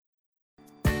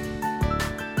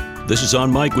This is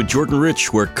On Mic with Jordan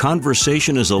Rich, where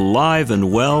conversation is alive and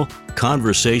well,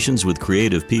 conversations with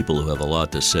creative people who have a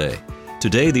lot to say.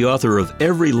 Today, the author of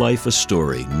Every Life a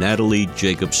Story, Natalie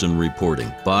Jacobson, reporting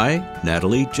by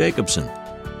Natalie Jacobson.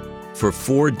 For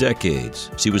 4 decades,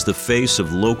 she was the face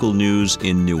of local news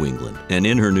in New England. And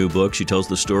in her new book, she tells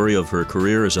the story of her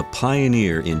career as a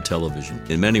pioneer in television,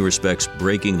 in many respects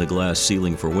breaking the glass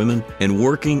ceiling for women and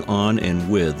working on and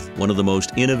with one of the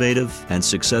most innovative and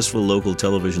successful local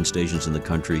television stations in the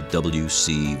country,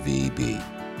 WCVB.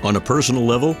 On a personal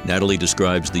level, Natalie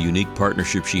describes the unique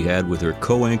partnership she had with her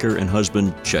co-anchor and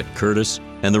husband, Chet Curtis,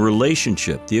 and the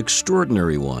relationship, the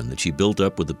extraordinary one, that she built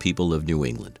up with the people of New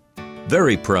England.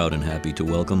 Very proud and happy to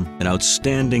welcome an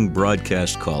outstanding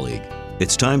broadcast colleague.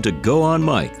 It's time to go on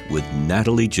mic with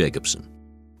Natalie Jacobson.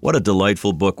 What a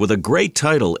delightful book with a great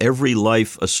title, Every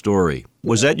Life a Story.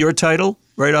 Was that your title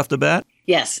right off the bat?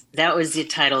 Yes, that was the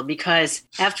title, because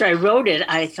after I wrote it,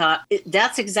 I thought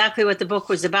that's exactly what the book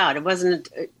was about. It wasn't,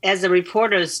 as a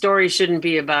reporter, a story shouldn't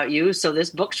be about you, so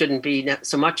this book shouldn't be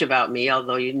so much about me,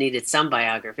 although you needed some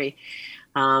biography.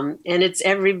 And it's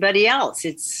everybody else.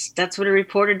 That's what a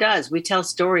reporter does. We tell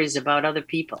stories about other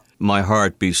people. My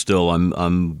heart be still.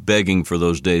 I'm begging for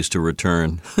those days to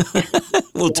return.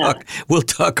 We'll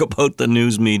talk about the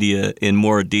news media in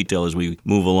more detail as we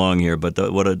move along here.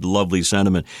 But what a lovely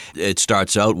sentiment. It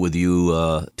starts out with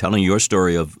you telling your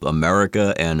story of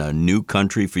America and a new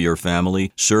country for your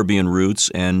family, Serbian roots.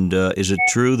 And is it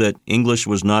true that English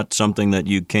was not something that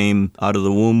you came out of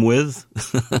the womb with?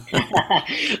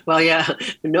 Well, yeah.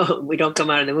 No, we don't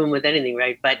come out of the womb with anything,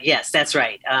 right? But yes, that's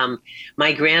right.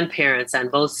 My grandparents on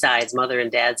both sides, mother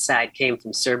and dad's side, came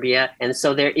from Serbia. And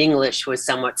so their English was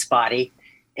somewhat spotty.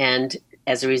 And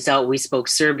as a result, we spoke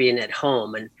Serbian at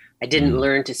home. And I didn't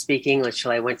learn to speak English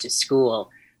till I went to school.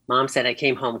 Mom said I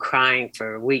came home crying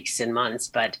for weeks and months.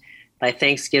 But by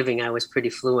Thanksgiving, I was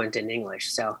pretty fluent in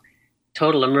English. So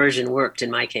total immersion worked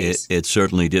in my case. It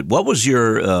certainly did. What was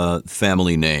your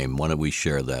family name? Why don't we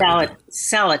share that?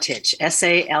 Salatich,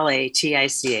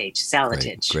 Salatich,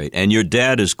 Salatich. Great. And your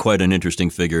dad is quite an interesting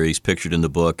figure. He's pictured in the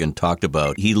book and talked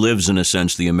about. He lives, in a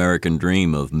sense, the American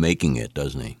dream of making it,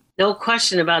 doesn't he? No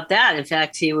question about that. In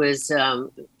fact, he was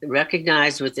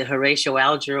recognized with the Horatio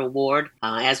Alger Award,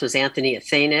 as was Anthony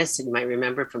Athanas, you might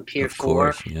remember from Pier 4.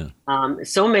 Of course, yeah.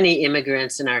 So many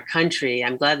immigrants in our country.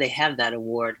 I'm glad they have that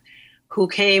award. Who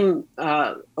came,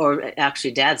 or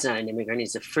actually Dad's not an immigrant,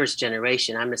 he's the first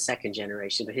generation. I'm the second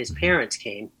generation, but his parents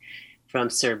came from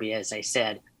Serbia, as I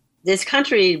said. This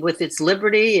country, with its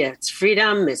liberty, its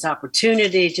freedom, its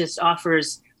opportunity, just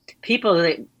offers people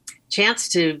the chance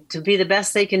to be the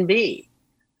best they can be.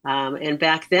 And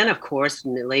back then, of course,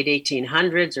 in the late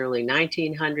 1800s, early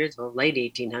 1900s, well, late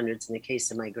 1800s in the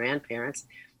case of my grandparents,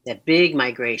 that big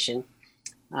migration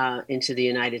into the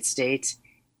United States,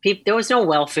 there was no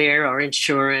welfare or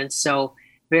insurance, so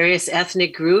various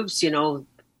ethnic groups,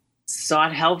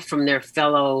 sought help from their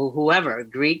fellow whoever,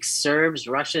 Greeks, Serbs,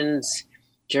 Russians,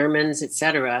 Germans,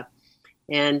 etc.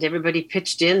 And everybody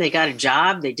pitched in. They got a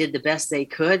job. They did the best they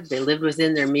could. They lived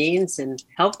within their means and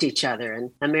helped each other. And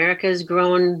America has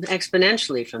grown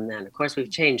exponentially from then. Of course,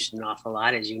 we've changed an awful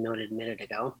lot, as you noted a minute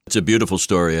ago. It's a beautiful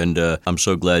story, and I'm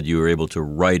so glad you were able to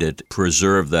write it,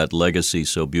 preserve that legacy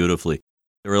so beautifully.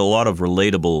 There are a lot of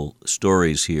relatable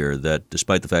stories here that,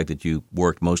 despite the fact that you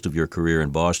worked most of your career in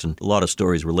Boston, a lot of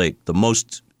stories relate. The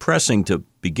most pressing to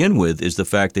begin with is the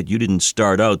fact that you didn't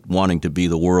start out wanting to be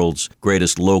the world's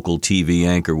greatest local TV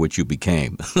anchor, which you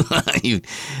became.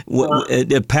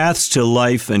 Paths to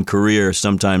life and career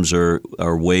sometimes are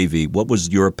wavy. What was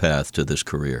your path to this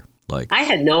career like? I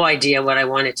had no idea what I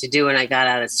wanted to do when I got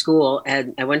out of school.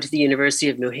 And I went to the University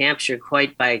of New Hampshire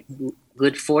quite by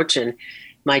good fortune.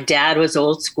 My dad was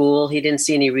old school. He didn't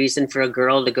see any reason for a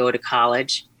girl to go to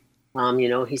college.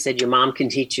 He said, your mom can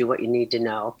teach you what you need to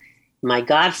know. My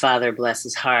godfather, bless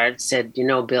his heart, said,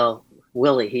 Bill,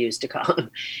 Willie, he used to call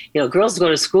him, girls go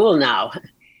to school now.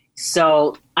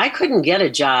 So I couldn't get a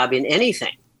job in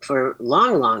anything for a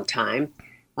long, long time.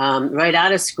 Right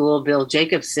out of school, Bill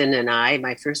Jacobson and I,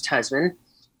 my first husband,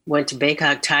 went to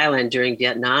Bangkok, Thailand during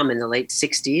Vietnam in the late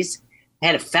 60s. I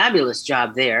had a fabulous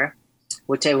job there,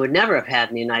 which I would never have had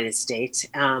in the United States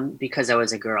because I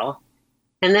was a girl.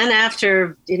 And then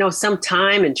after, some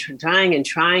time and trying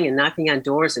and knocking on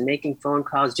doors and making phone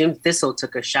calls, Jim Thistle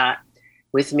took a shot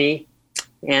with me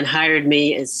and hired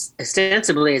me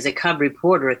ostensibly as a cub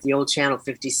reporter at the old Channel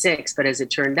 56. But as it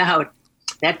turned out,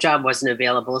 that job wasn't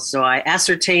available. So I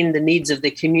ascertained the needs of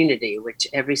the community, which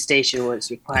every station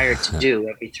was required to do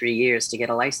every 3 years to get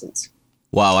a license.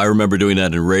 Wow, I remember doing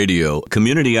that in radio.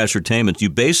 Community ascertainment, you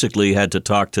basically had to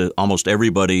talk to almost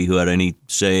everybody who had any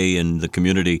say in the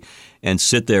community and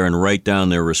sit there and write down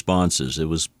their responses.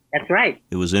 That's right.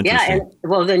 It was interesting. Yeah, and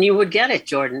well, then you would get it,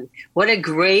 Jordan. What a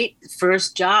great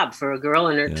first job for a girl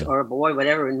in her, or a boy,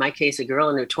 whatever, in my case, a girl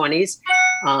in her 20s,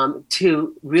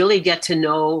 to really get to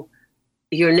know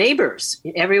your neighbors,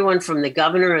 everyone from the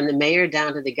governor and the mayor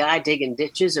down to the guy digging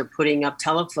ditches or putting up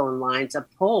telephone lines,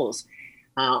 up poles.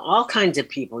 All kinds of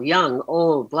people, young,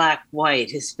 old, black, white,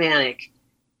 Hispanic,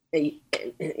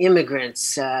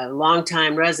 immigrants,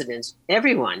 longtime residents,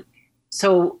 everyone.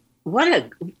 So what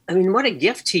a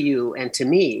gift to you and to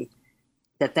me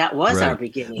that was right. Our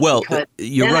beginning. Well,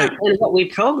 you're right. And what we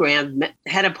programmed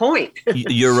had a point.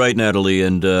 You're right, Natalie.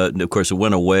 And of course, it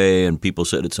went away and people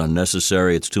said it's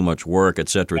unnecessary, it's too much work, et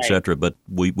cetera, et cetera. But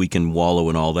we can wallow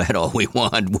in all that all we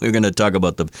want. We're going to talk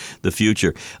about the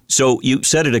future. So you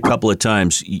said it a couple of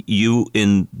times. You,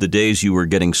 in the days you were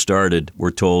getting started,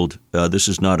 were told this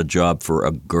is not a job for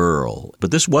a girl. But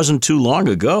this wasn't too long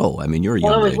ago. I mean, you're a young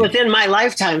Well, it was lady. within my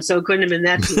lifetime, so it couldn't have been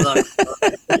that too long.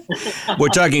 We're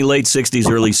talking late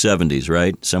 60s, early 70s,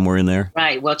 right? Somewhere in there?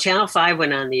 Right. Well, Channel 5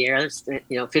 went on the air,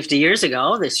 50 years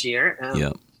ago this year,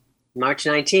 March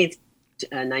 19th,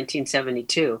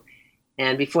 1972.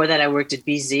 And before that, I worked at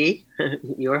BZ,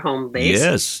 your home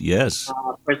base. Yes.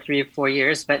 For 3 or 4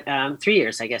 years, but 3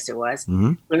 years, I guess it was.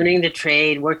 Mm-hmm. Learning the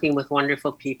trade, working with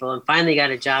wonderful people, and finally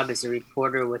got a job as a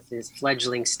reporter with his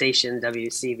fledgling station,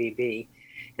 WCVB.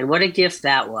 And what a gift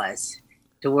that was,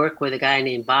 to work with a guy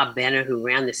named Bob Bennett, who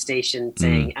ran the station,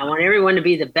 saying, I want everyone to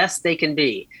be the best they can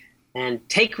be and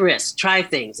take risks, try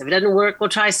things. If it doesn't work, we'll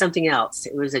try something else.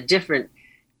 It was a different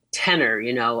tenor,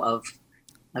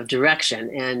 of direction.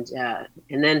 And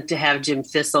then to have Jim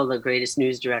Thistle, the greatest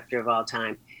news director of all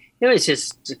time, it was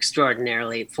just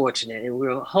extraordinarily fortunate. And we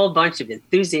were a whole bunch of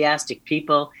enthusiastic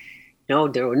people.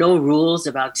 There were no rules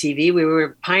about TV. We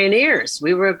were pioneers.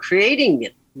 We were creating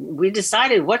it. We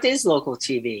decided what is local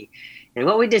TV. And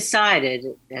what we decided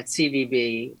at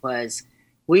CVB was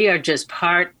we are just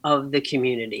part of the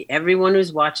community. Everyone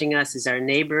who's watching us is our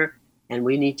neighbor, and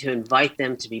we need to invite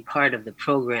them to be part of the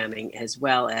programming as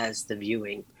well as the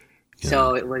viewing. Yeah.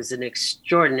 So it was an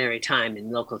extraordinary time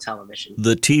in local television.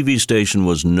 The TV station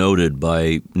was noted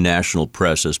by national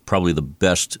press as probably the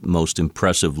best, most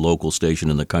impressive local station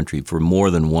in the country for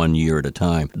more than 1 year at a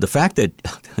time. The fact that,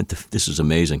 this is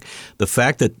amazing, the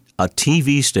fact that a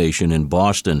TV station in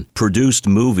Boston produced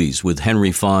movies with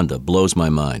Henry Fonda blows my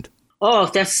mind. Oh,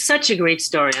 that's such a great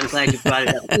story. I'm glad you brought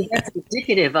it up. That's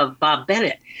indicative of Bob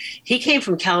Bennett. He came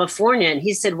from California, and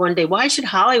he said one day, why should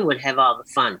Hollywood have all the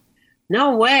fun?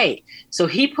 No way. So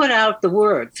he put out the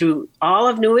word through all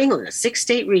of New England, a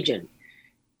 6-state region.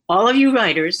 All of you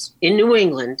writers in New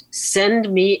England,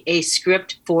 send me a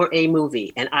script for a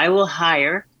movie, and I will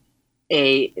hire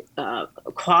a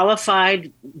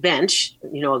qualified bench,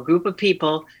 a group of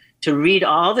people to read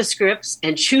all the scripts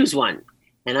and choose one.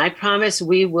 And I promise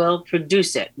we will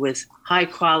produce it with high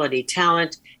quality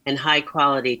talent and high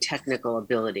quality technical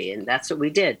ability. And that's what we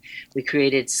did. We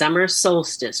created Summer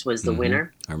Solstice was the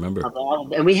winner. I remember.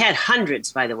 And we had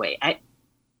hundreds, by the way.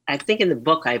 I think in the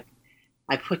book I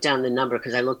put down the number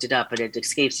because I looked it up, but it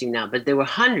escapes me now. But there were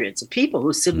hundreds of people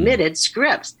who submitted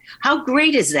scripts. How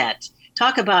great is that?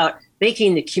 Talk about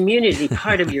making the community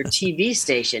part of your TV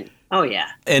station. Oh, yeah.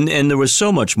 And there was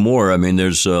so much more. I mean,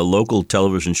 there's a local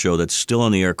television show that's still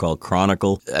on the air called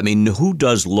Chronicle. I mean, who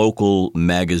does local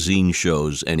magazine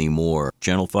shows anymore?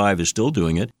 Channel 5 is still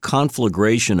doing it.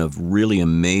 Conflagration of really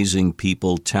amazing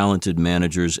people, talented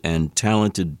managers, and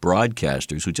talented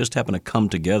broadcasters who just happen to come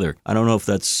together. I don't know if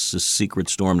that's a secret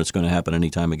storm that's going to happen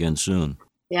anytime again soon.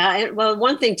 Yeah, well,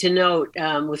 one thing to note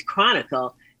with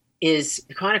Chronicle is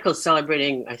Chronicle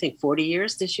celebrating, I think, 40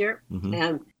 years this year. Mm-hmm.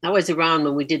 And I was around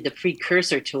when we did the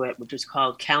precursor to it, which was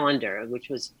called Calendar, which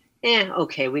was,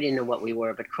 okay, we didn't know what we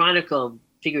were, but Chronicle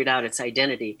figured out its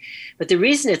identity. But the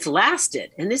reason it's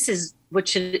lasted, and this is what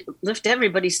should lift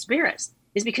everybody's spirits,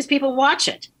 is because people watch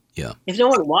it. Yeah. If no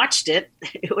one watched it,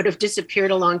 it would have disappeared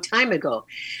a long time ago.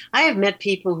 I have met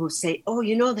people who say, oh,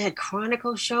 that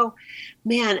Chronicle show?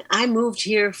 Man, I moved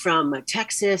here from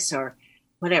Texas or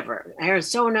whatever,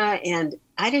 Arizona, and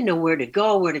I didn't know where to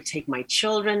go, where to take my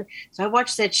children. So I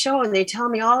watched that show and they tell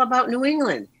me all about New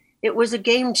England. It was a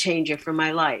game changer for my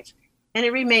life. And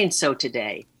it remains so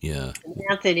today. Yeah.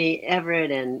 Anthony Everett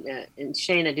and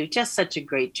Shana do just such a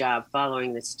great job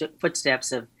following the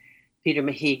footsteps of Peter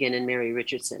Mahegan and Mary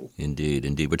Richardson. Indeed,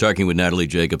 indeed. We're talking with Natalie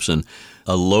Jacobson,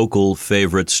 a local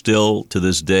favorite, still to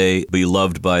this day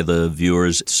beloved by the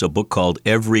viewers. It's a book called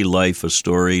Every Life a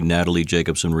Story, Natalie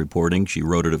Jacobson reporting. She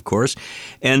wrote it, of course.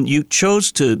 And you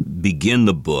chose to begin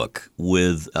the book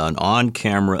with an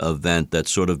on-camera event that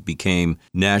sort of became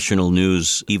national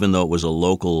news, even though it was a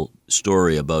local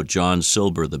story about John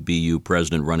Silber, the BU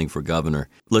president running for governor.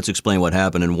 Let's explain what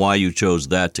happened and why you chose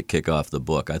that to kick off the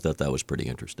book. I thought that was pretty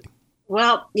interesting.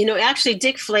 Well, actually,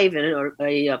 Dick Flavin,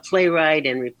 a playwright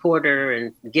and reporter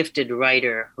and gifted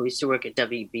writer who used to work at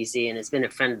WBZ and has been a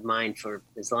friend of mine for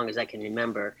as long as I can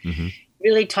remember,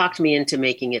 really talked me into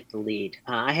making it the lead.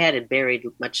 I had it buried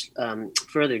much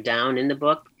further down in the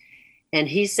book. And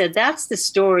he said, that's the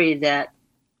story that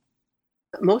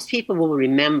most people will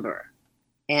remember.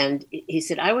 And he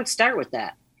said, I would start with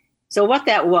that. So what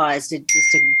that was, just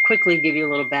to quickly give you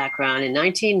a little background, in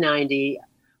 1990,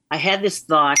 I had this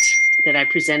thought that I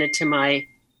presented to my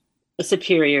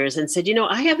superiors and said,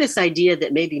 I have this idea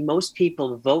that maybe most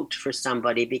people vote for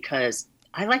somebody because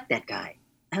I like that guy.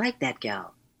 I like that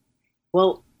gal.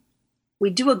 Well, we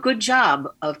do a good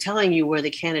job of telling you where the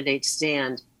candidates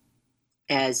stand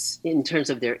as in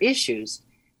terms of their issues.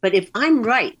 But if I'm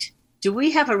right, do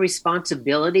we have a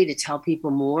responsibility to tell people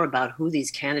more about who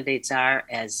these candidates are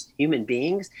as human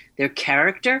beings, their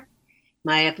character?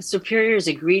 My superiors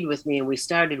agreed with me, and we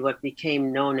started what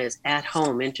became known as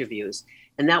at-home interviews.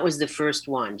 And that was the first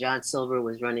one. John Silber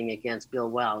was running against Bill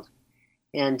Weld.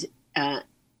 And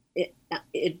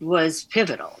it was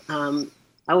pivotal.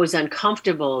 I was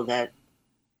uncomfortable that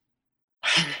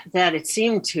it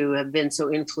seemed to have been so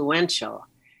influential.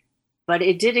 But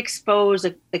it did expose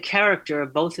the character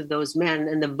of both of those men,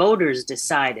 and the voters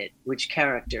decided which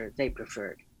character they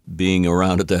preferred. Being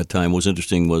around at that time was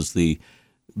interesting was the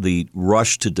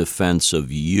rush to defense of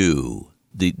you,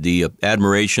 the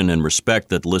admiration and respect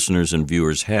that listeners and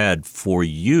viewers had for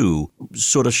you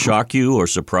sort of shock you or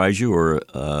surprise you or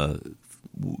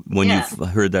when you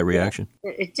heard that reaction?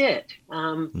 It did,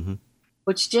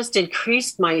 which just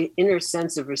increased my inner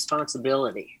sense of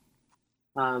responsibility.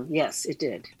 Yes, it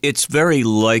did. It's very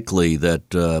likely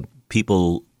that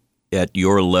people at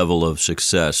your level of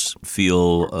success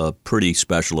feel pretty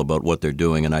special about what they're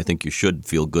doing, and I think you should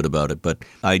feel good about it. But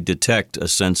I detect a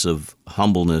sense of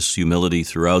humbleness, humility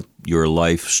throughout your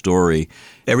life story.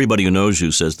 Everybody who knows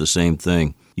you says the same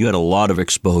thing. You had a lot of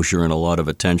exposure and a lot of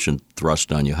attention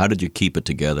thrust on you. How did you keep it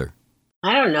together?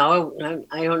 I don't know.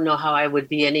 I don't know how I would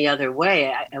be any other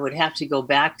way. I would have to go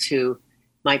back to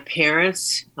my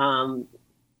parents.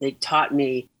 They taught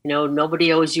me,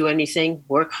 nobody owes you anything.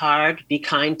 Work hard, be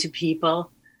kind to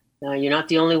people. You're not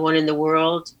the only one in the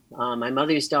world. My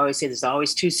mother used to always say there's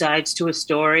always two sides to a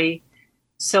story.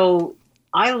 So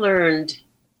I learned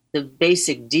the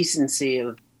basic decency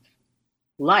of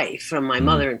life from my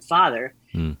mother and father.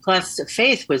 Plus,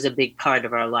 faith was a big part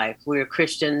of our life. We were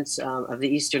Christians of the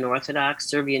Eastern Orthodox,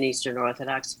 Serbian Eastern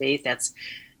Orthodox faith. That's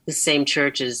the same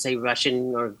church as, say,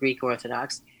 Russian or Greek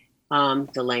Orthodox.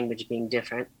 The language being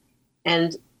different.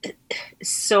 And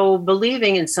so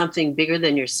believing in something bigger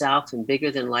than yourself and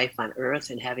bigger than life on earth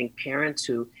and having parents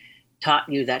who taught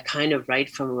you that kind of right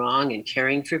from wrong and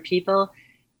caring for people,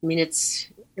 it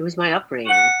was my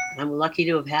upbringing. I'm lucky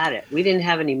to have had it. We didn't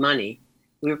have any money.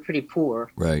 We were pretty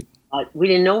poor. Right. But we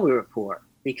didn't know we were poor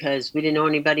because we didn't know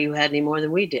anybody who had any more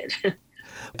than we did.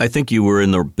 I think you were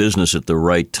in the business at the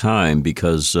right time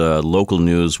because local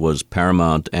news was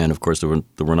paramount, and of course there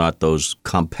were not those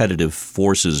competitive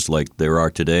forces like there are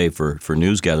today for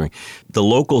news gathering. The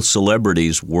local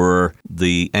celebrities were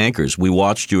the anchors. We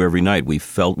watched you every night. We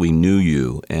felt we knew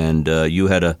you, and you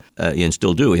had and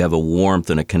still do, you have a warmth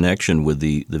and a connection with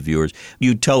the viewers.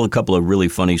 You tell a couple of really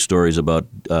funny stories about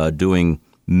doing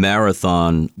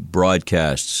marathon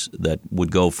broadcasts that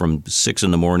would go from 6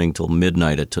 a.m. till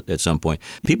midnight at some point.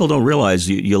 People don't realize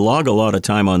you log a lot of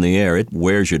time on the air. It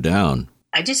wears you down.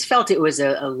 I just felt it was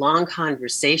a long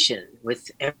conversation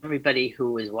with everybody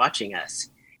who was watching us.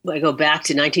 I go back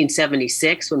to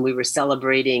 1976 when we were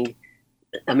celebrating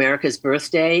America's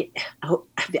birthday. Oh,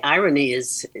 the irony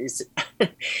is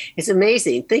it's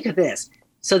amazing. Think of this.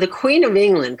 So the Queen of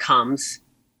England comes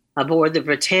aboard the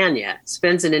Britannia,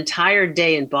 spends an entire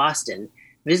day in Boston,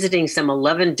 visiting some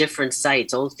 11 different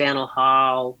sites, Old Faneuil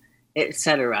Hall,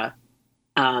 etc.,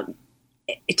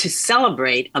 to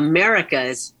celebrate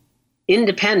America's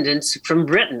independence from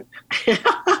Britain.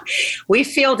 We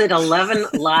fielded 11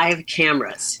 live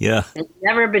cameras. Yeah. It's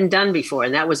never been done before,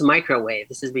 and that was microwave.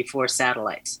 This is before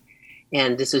satellites.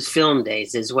 And this was film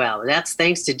days as well. That's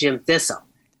thanks to Jim Thistle.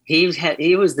 He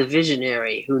was the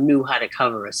visionary who knew how to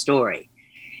cover a story.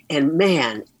 And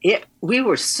man, we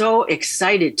were so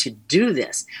excited to do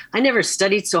this. I never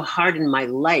studied so hard in my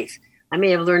life. I may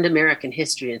have learned American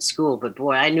history in school, but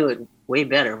boy, I knew it way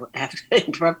better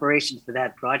in preparation for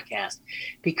that broadcast,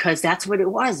 because that's what it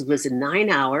was. It was a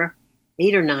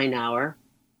 8 or 9 hour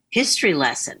history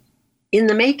lesson in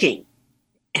the making,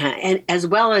 and as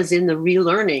well as in the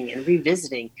relearning and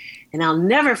revisiting. And I'll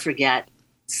never forget,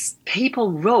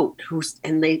 people wrote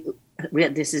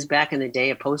this is back in the day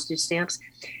of postage stamps,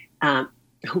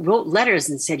 who wrote letters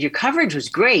and said, your coverage was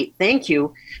great, thank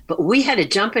you, but we had to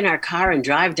jump in our car and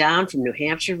drive down from New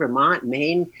Hampshire, Vermont,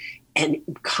 Maine, and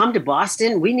come to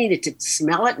Boston. We needed to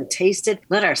smell it and taste it.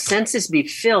 Let our senses be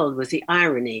filled with the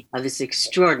irony of this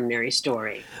extraordinary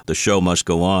story. The show must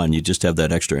go on. You just have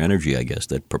that extra energy, I guess,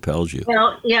 that propels you.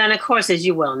 Well, yeah, and of course, as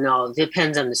you well know, it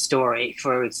depends on the story.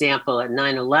 For example, at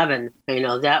 9/11,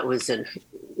 that was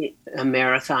a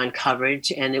marathon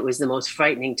coverage, and it was the most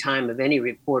frightening time of any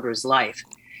reporter's life,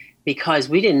 because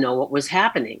we didn't know what was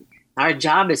happening. Our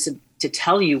job is to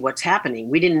tell you what's happening.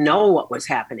 We didn't know what was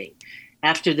happening.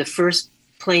 After the first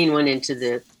plane went into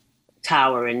the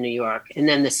tower in New York, and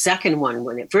then the second one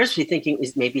went in. First, we think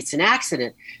maybe it's an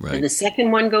accident. Right. And the second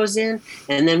one goes in,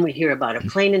 and then we hear about a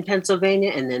plane in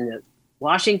Pennsylvania, and then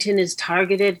Washington is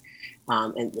targeted,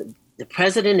 and the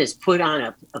president is put on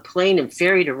a plane and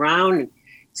ferried around.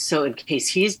 So in case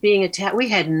he's being attacked, we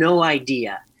had no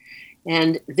idea.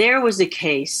 And there was a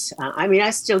case. I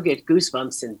still get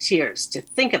goosebumps and tears to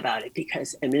think about it,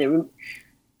 because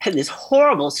had this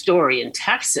horrible story in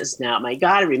Texas now. My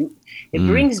God, it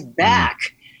brings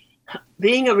back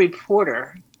being a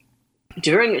reporter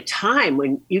during a time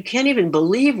when you can't even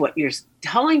believe what you're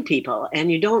telling people,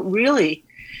 and you don't really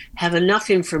have enough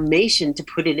information to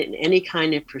put it in any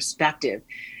kind of perspective.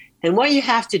 And what you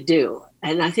have to do,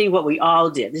 and I think what we all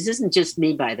did, this isn't just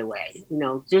me, by the way,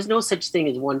 there's no such thing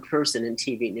as one person in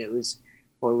TV news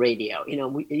or radio.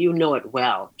 You know it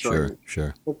well, Jordan.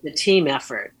 Sure. It's a team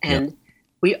effort. And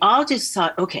we all just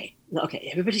thought, okay,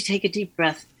 everybody take a deep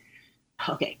breath.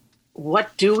 Okay, what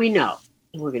do we know?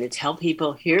 And we're going to tell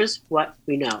people, here's what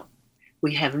we know.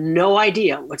 We have no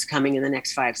idea what's coming in the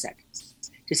next 5 seconds.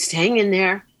 Just hang in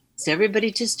there. So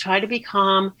everybody just try to be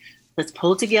calm. Let's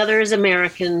pull together as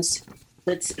Americans.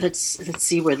 Let's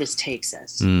see where this takes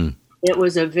us. It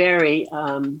was a very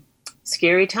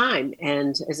scary time.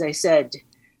 And as I said,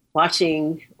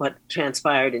 watching what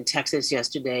transpired in Texas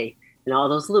yesterday, and all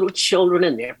those little children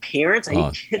and their parents. Are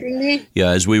you kidding me? Yeah,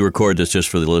 as we record this, just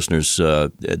for the listeners,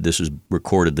 this is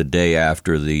recorded the day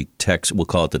after we'll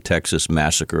call it the Texas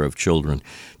Massacre of Children.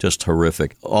 Just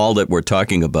horrific. All that we're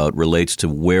talking about relates to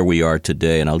where we are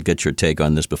today, and I'll get your take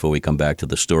on this before we come back to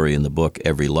the story in the book,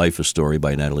 Every Life a Story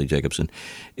by Natalie Jacobson.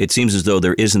 It seems as though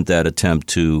there isn't that attempt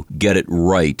to get it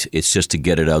right. It's just to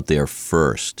get it out there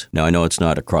first. Now, I know it's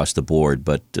not across the board,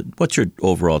 but what's your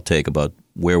overall take about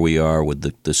where we are with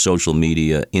the social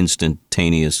media,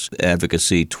 instantaneous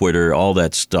advocacy, Twitter, all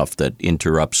that stuff that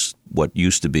interrupts what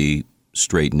used to be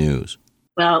straight news?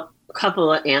 Well, a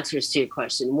couple of answers to your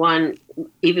question. One,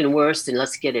 even worse than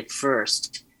let's get it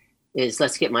first, is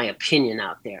let's get my opinion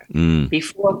out there.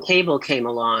 Before cable came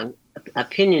along,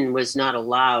 opinion was not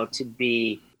allowed to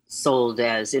be sold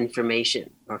as information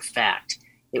or fact.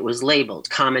 It was labeled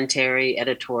commentary,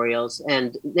 editorials,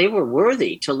 and they were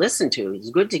worthy to listen to. It was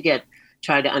good to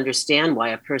try to understand why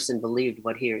a person believed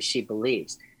what he or she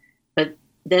believes. But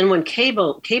then when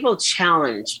cable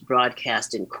challenged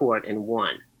broadcast in court and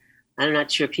won, I'm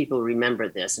not sure people remember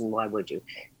this, and why would you?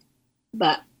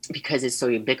 But because it's so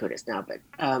ubiquitous now.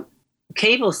 But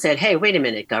cable said, hey, wait a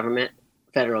minute, government,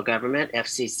 federal government,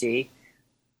 FCC,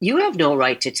 you have no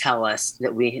right to tell us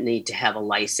that we need to have a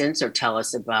license or tell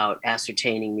us about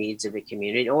ascertaining needs of the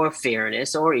community or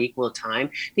fairness or equal time,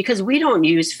 because we don't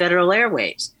use federal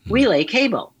airwaves. We lay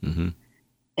cable.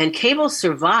 And cable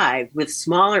survived with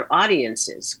smaller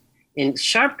audiences, in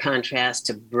sharp contrast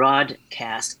to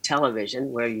broadcast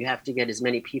television, where you have to get as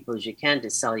many people as you can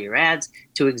to sell your ads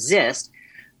to exist.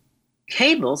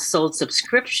 Cable sold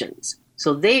subscriptions,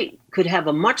 so they could have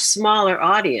a much smaller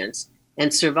audience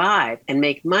and survive and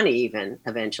make money even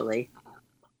eventually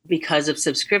because of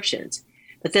subscriptions.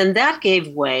 But then that gave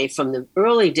way from the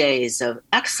early days of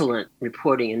excellent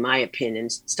reporting, in my opinion,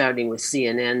 starting with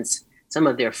CNN's, some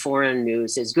of their foreign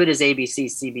news, as good as ABC,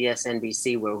 CBS,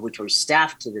 NBC, which were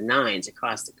staffed to the nines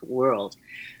across the world.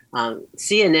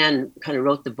 CNN kind of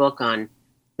wrote the book on,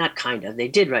 they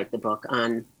did write the book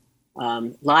on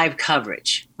live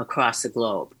coverage across the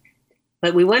globe.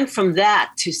 But we went from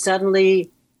that to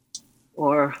suddenly,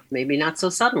 or maybe not so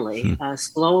suddenly,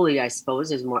 slowly, I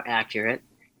suppose is more accurate,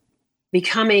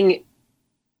 becoming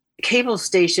cable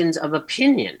stations of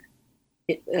opinion.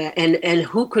 and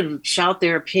who could shout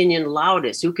their opinion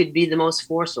loudest, who could be the most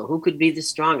forceful, who could be the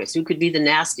strongest, who could be the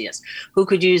nastiest, who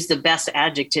could use the best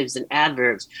adjectives and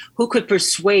adverbs, who could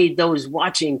persuade those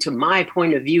watching to my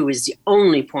point of view is the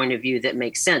only point of view that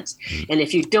makes sense. And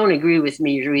if you don't agree with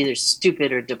me, you're either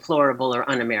stupid or deplorable or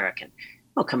un-American.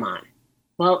 Oh, come on.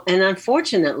 Well, and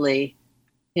unfortunately,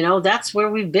 that's where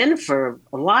we've been for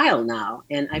a while now.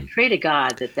 And I pray to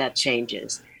God that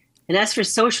changes. And as for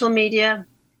social media,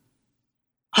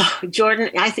 Jordan,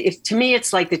 to me,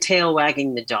 it's like the tail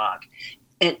wagging the dog.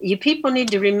 And you people need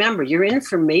to remember your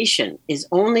information is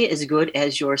only as good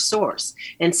as your source.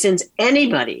 And since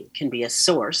anybody can be a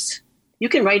source, you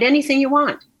can write anything you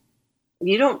want.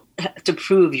 You don't have to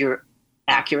prove you're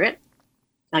accurate.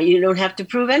 You don't have to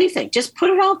prove anything. Just put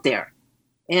it out there.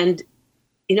 And,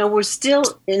 we're still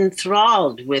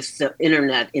enthralled with the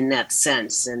internet in that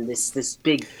sense and this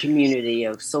big community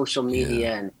of social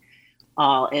media and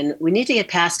all. And we need to get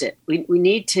past it. We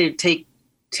need to take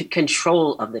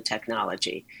control of the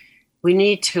technology. We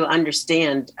need to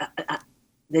understand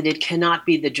that it cannot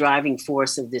be the driving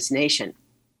force of this nation,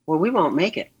 or we won't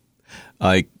make it.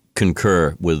 I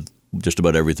concur with just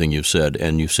about everything you've said,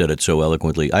 and you've said it so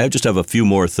eloquently. I just have a few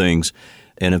more things.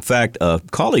 And in fact, a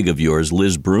colleague of yours,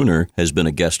 Liz Bruner, has been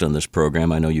a guest on this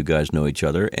program. I know you guys know each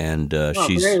other, and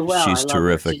she's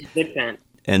terrific. She's a good fan.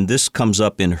 And this comes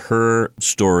up in her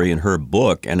story, in her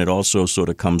book, and it also sort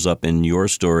of comes up in your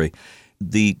story.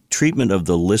 The treatment of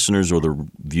the listeners or the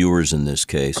viewers in this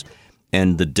case,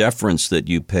 and the deference that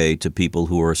you pay to people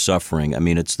who are suffering. I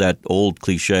mean, it's that old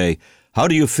cliche, how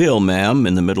do you feel, ma'am,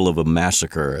 in the middle of a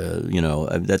massacre?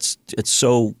 It's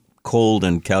so cold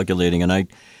and calculating, and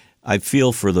I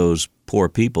feel for those poor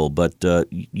people. But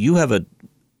you have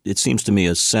it seems to me,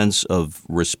 a sense of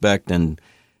respect and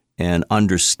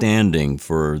understanding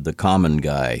for the common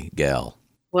guy, gal.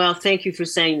 Well, thank you for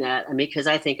saying that. Because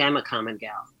I think I'm a common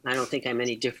gal. I don't think I'm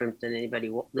any different than anybody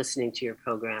listening to your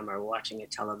program or watching a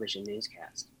television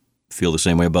newscast. Feel the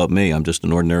same way about me. I'm just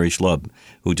an ordinary schlub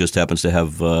who just happens to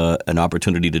have an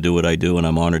opportunity to do what I do, and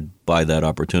I'm honored by that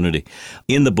opportunity.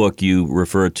 In the book, you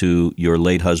refer to your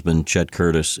late husband, Chet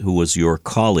Curtis, who was your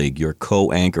colleague, your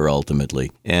co-anchor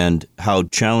ultimately, and how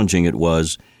challenging it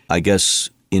was, I guess,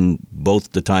 in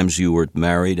both the times you were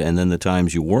married and then the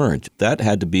times you weren't. That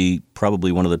had to be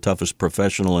probably one of the toughest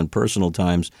professional and personal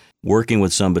times, working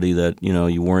with somebody that,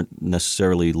 you weren't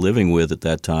necessarily living with at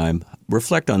that time.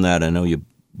 Reflect on that. I know your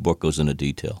book goes into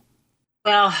detail.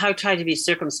 Well, I tried to be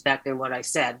circumspect in what I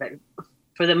said, but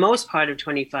for the most part of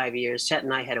 25 years, Chet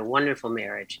and I had a wonderful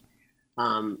marriage.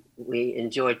 We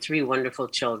enjoyed 3 wonderful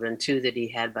children, 2 that he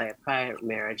had by a prior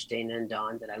marriage, Dana and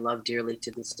Dawn, that I love dearly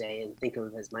to this day and think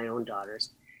of as my own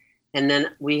daughters. And then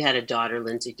we had a daughter,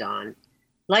 Lindsay Dawn.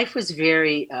 Life was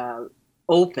very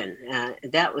open.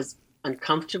 That was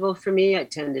uncomfortable for me. I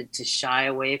tended to shy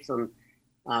away from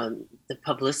the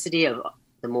publicity of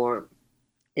the more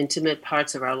intimate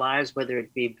parts of our lives, whether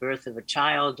it be birth of a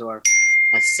child or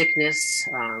a sickness.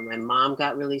 My mom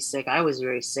got really sick. I was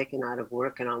very sick and out of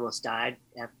work and almost died.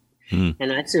 And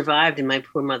I survived, and my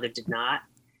poor mother did not.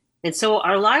 And so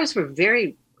our lives were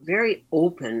very, very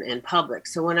open and public.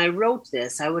 So when I wrote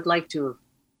this, I would like to have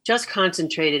just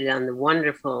concentrated on the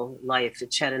wonderful life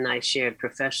that Chet and I shared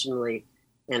professionally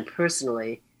and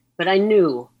personally. But I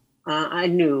knew,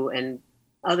 and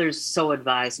others so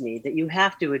advised me, that you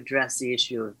have to address the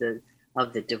issue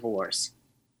of the divorce.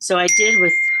 So I did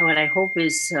with what I hope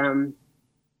is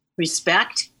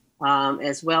respect,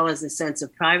 as well as a sense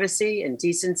of privacy and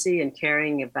decency and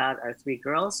caring about our 3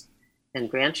 girls and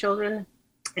grandchildren.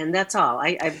 And that's all.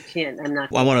 I'm not.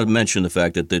 Well, I want to mention the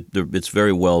fact that it's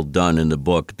very well done in the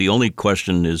book. The only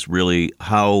question is really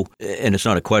how, and it's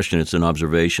not a question, it's an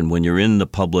observation. When you're in the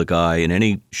public eye in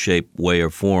any shape, way, or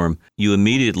form, you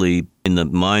immediately, in the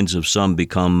minds of some,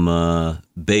 become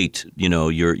bait.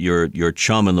 You're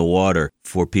chum in the water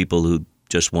for people who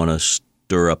just want to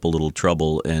stir up a little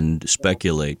trouble and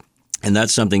speculate. And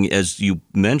that's something, as you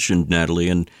mentioned, Natalie,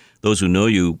 and those who know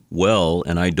you well,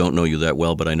 and I don't know you that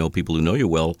well, but I know people who know you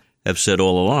well, have said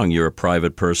all along you're a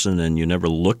private person and you're never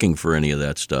looking for any of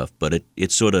that stuff. But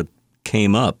it sort of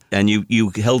came up, and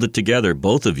you held it together,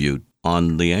 both of you,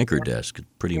 on the anchor desk.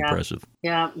 Pretty impressive.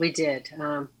 Yeah, we did.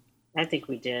 I think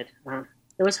we did.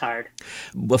 It was hard.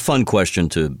 A fun question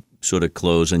to sort of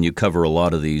close, and you cover a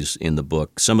lot of these in the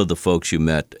book. Some of the folks you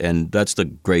met, and that's the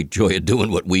great joy of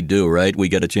doing what we do, right? We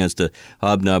get a chance to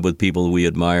hobnob with people we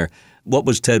admire. What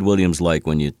was Ted Williams like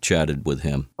when you chatted with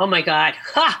him? Oh, my God.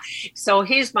 So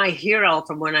he's my hero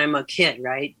from when I'm a kid,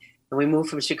 right? And we moved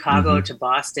from Chicago to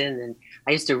Boston, and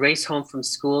I used to race home from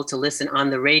school to listen on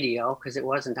the radio because it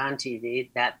wasn't on TV,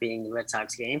 that being the Red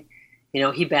Sox game.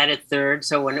 He batted third.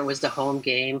 So when it was the home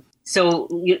game. So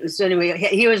anyway,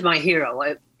 he was my hero.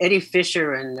 Eddie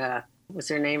Fisher and what's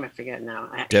her name? I forget now.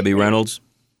 Debbie Reynolds?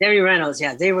 Debbie Reynolds,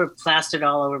 yeah. They were plastered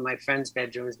all over my friends'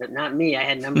 bedrooms, but not me. I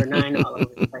had number 9 all over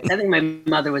the place. I think my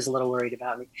mother was a little worried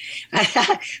about me.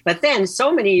 But then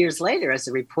so many years later, as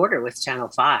a reporter with Channel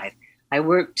 5, I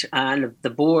worked on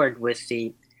the board with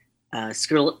the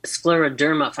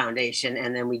Scleroderma Foundation,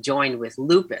 and then we joined with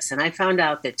lupus. And I found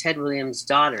out that Ted Williams'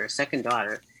 daughter, second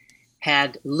daughter,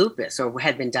 had lupus or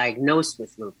had been diagnosed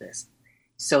with lupus.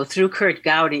 So through Kurt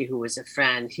Gowdy, who was a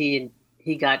friend,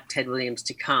 he got Ted Williams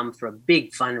to come for a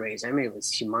big fundraiser. I mean, it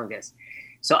was humongous.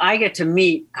 So I get to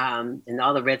meet, and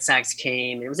all the Red Sox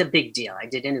came. It was a big deal. I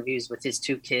did interviews with his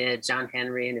 2 kids, John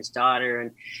Henry and his daughter,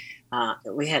 and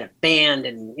we had a band,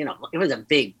 and it was a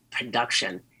big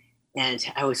production. And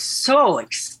I was so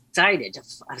excited.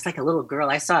 I was like a little girl.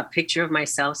 I saw a picture of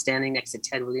myself standing next to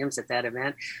Ted Williams at that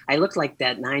event. I looked like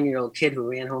that 9-year-old kid who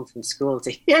ran home from school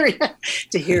to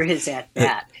hear his at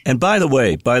bat. And by the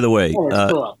way,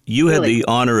 cool. You had the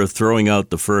honor of throwing out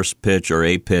the first pitch or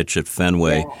a pitch at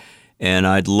Fenway. Yeah. And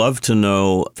I'd love to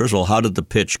know, first of all, how did the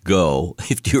pitch go,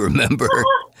 if you remember?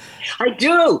 I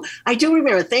do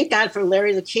remember. Thank God for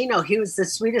Larry Lucchino. He was the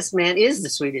sweetest man, is the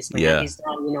sweetest man. Yeah. He's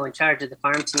now, in charge of the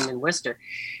farm team in Worcester.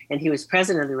 And he was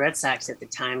president of the Red Sox at the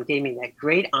time, gave me that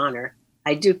great honor.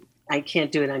 I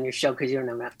can't do it on your show because you don't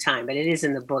have enough time, but it is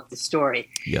in the book, the story.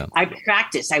 Yeah. I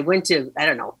practiced. I went to,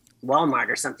 Walmart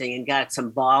or something and got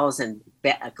some balls and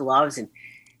gloves, and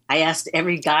I asked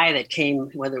every guy that came,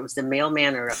 whether it was the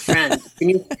mailman or a friend,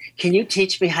 can you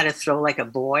teach me how to throw like a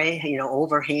boy,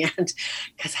 overhand?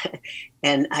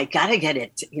 And I got to get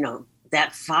it,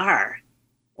 that far.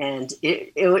 And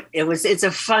it's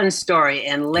a fun story.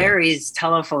 And Larry's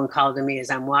telephone call to me as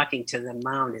I'm walking to the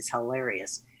mound is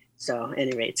hilarious. So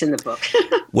anyway, it's in the book.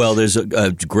 Well, there's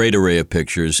a great array of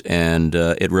pictures, and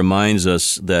it reminds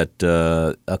us that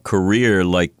a career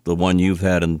like the one you've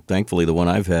had, and thankfully the one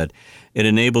I've had, it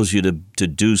enables you to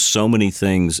do so many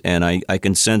things, and I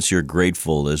can sense you're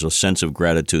grateful. There's a sense of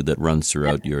gratitude that runs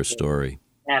throughout your story.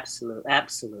 Absolutely.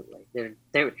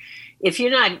 If you're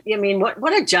not,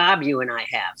 what a job you and I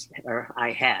have, or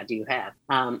I had, you have.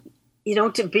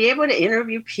 To be able to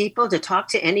interview people, to talk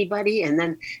to anybody, and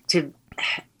then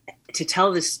to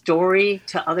tell the story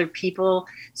to other people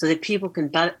so that people can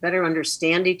better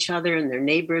understand each other and their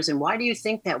neighbors. And why do you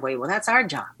think that way? Well, that's our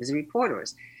job as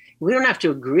reporters. We don't have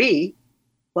to agree.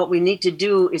 What we need to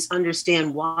do is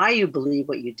understand why you believe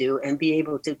what you do and be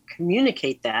able to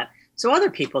communicate that so other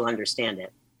people understand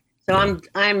it. So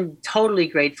I'm totally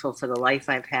grateful for the life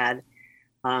I've had.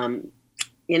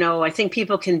 I think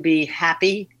people can be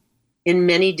happy in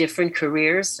many different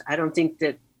careers. I don't think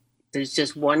that there's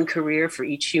just one career for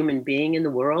each human being in the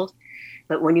world.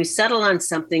 But when you settle on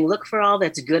something, look for all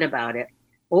that's good about it.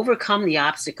 Overcome the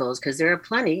obstacles, because there are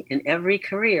plenty in every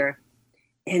career,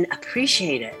 and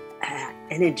appreciate it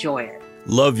and enjoy it.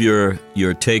 Love your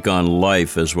take on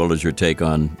life as well as your take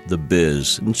on the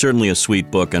biz. And certainly a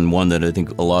sweet book, and one that I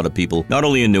think a lot of people, not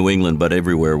only in New England, but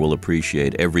everywhere, will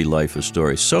appreciate. Every Life a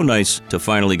Story. So nice to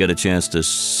finally get a chance to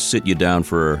sit you down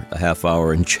for a half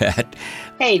hour and chat.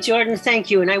 Hey, Jordan, thank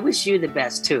you, and I wish you the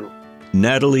best, too.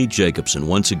 Natalie Jacobson.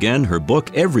 Once again, her book,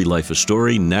 Every Life a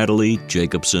Story, Natalie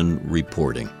Jacobson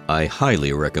Reporting. I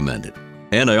highly recommend it.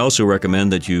 And I also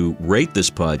recommend that you rate this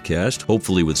podcast,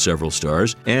 hopefully with several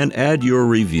stars, and add your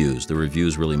reviews. The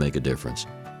reviews really make a difference.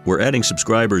 We're adding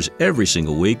subscribers every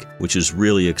single week, which is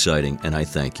really exciting, and I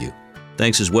thank you.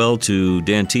 Thanks as well to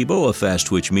Dan Tebow of Fast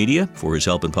Twitch Media for his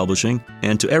help in publishing,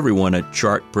 and to everyone at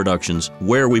Chart Productions,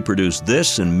 where we produce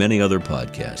this and many other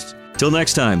podcasts. Till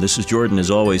next time, this is Jordan,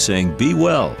 as always, saying be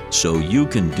well so you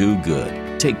can do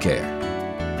good. Take care.